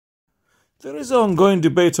There is ongoing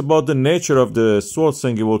debate about the nature of the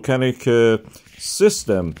Svartsengi volcanic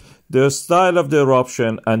system, the style of the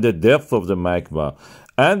eruption, and the depth of the magma.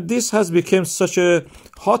 And this has become such a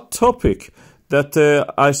hot topic that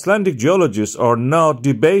Icelandic geologists are now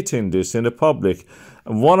debating this in the public.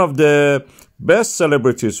 One of the best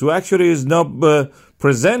celebrities who actually is now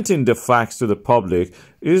presenting the facts to the public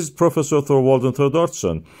is Professor Thorvaldur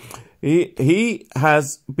Thordarson. He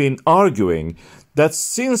has been arguing that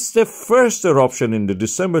since the first eruption in the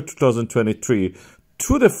December 2023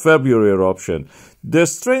 to the February eruption, the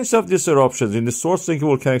strength of these eruptions in the Svartsengi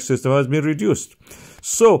volcanic system has been reduced.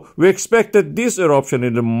 So we expect that this eruption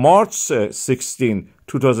in the March 16,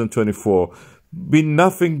 2024 be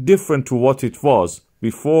nothing different to what it was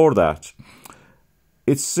before that.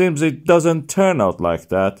 It seems it doesn't turn out like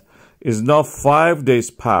that. It's now 5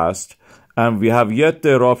 days past and we have yet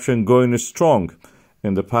the eruption going strong.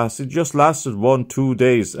 In the past, it just lasted 1-2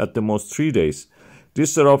 days, at the most 3 days.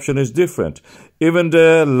 This eruption is different. Even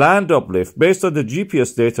the land uplift, based on the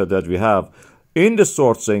GPS data that we have in the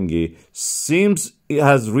Svartsengi, seems it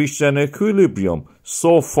has reached an equilibrium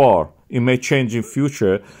so far. It may change in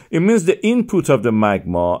future. It means the input of the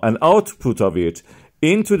magma and output of it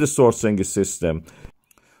into the Svartsengi system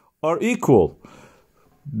are equal.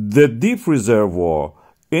 The deep reservoir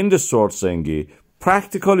in the Svartsengi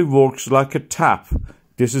practically works like a tap.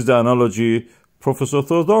 This is the analogy Professor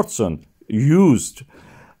Thordarson used.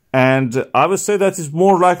 And I would say that it's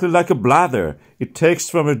more likely like a bladder. It takes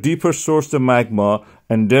from a deeper source the magma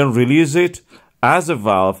and then release it as a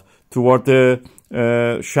valve toward the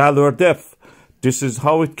shallower depth. This is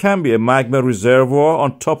how it can be, a magma reservoir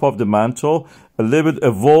on top of the mantle, a little bit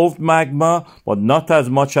evolved magma, but not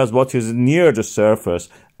as much as what is near the surface.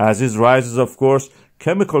 As it rises, of course,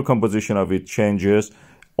 chemical composition of it changes.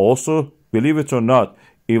 Also, believe it or not,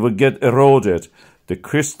 it will get eroded. The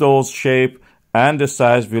crystal's shape and the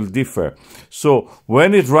size will differ. So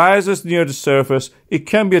when it rises near the surface, it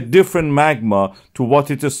can be a different magma to what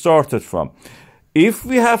it started from. If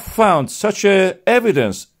we have found such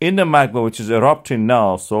evidence in the magma which is erupting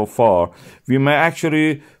now so far, we may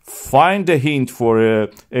actually find a hint for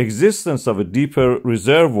existence of a deeper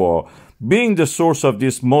reservoir being the source of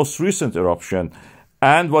this most recent eruption.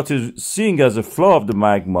 And what is seeing as a flow of the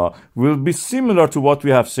magma will be similar to what we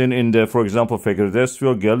have seen in the, for example,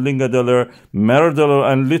 Fagradalsfjall, Gellingadalur,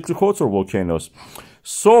 Merardalur, and Little Kotor volcanoes.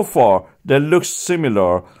 So far, they look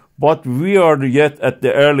similar, but we are yet at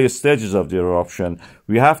the early stages of the eruption.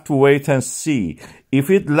 We have to wait and see. If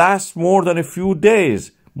it lasts more than a few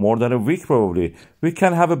days, more than a week probably, we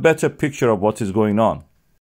can have a better picture of what is going on.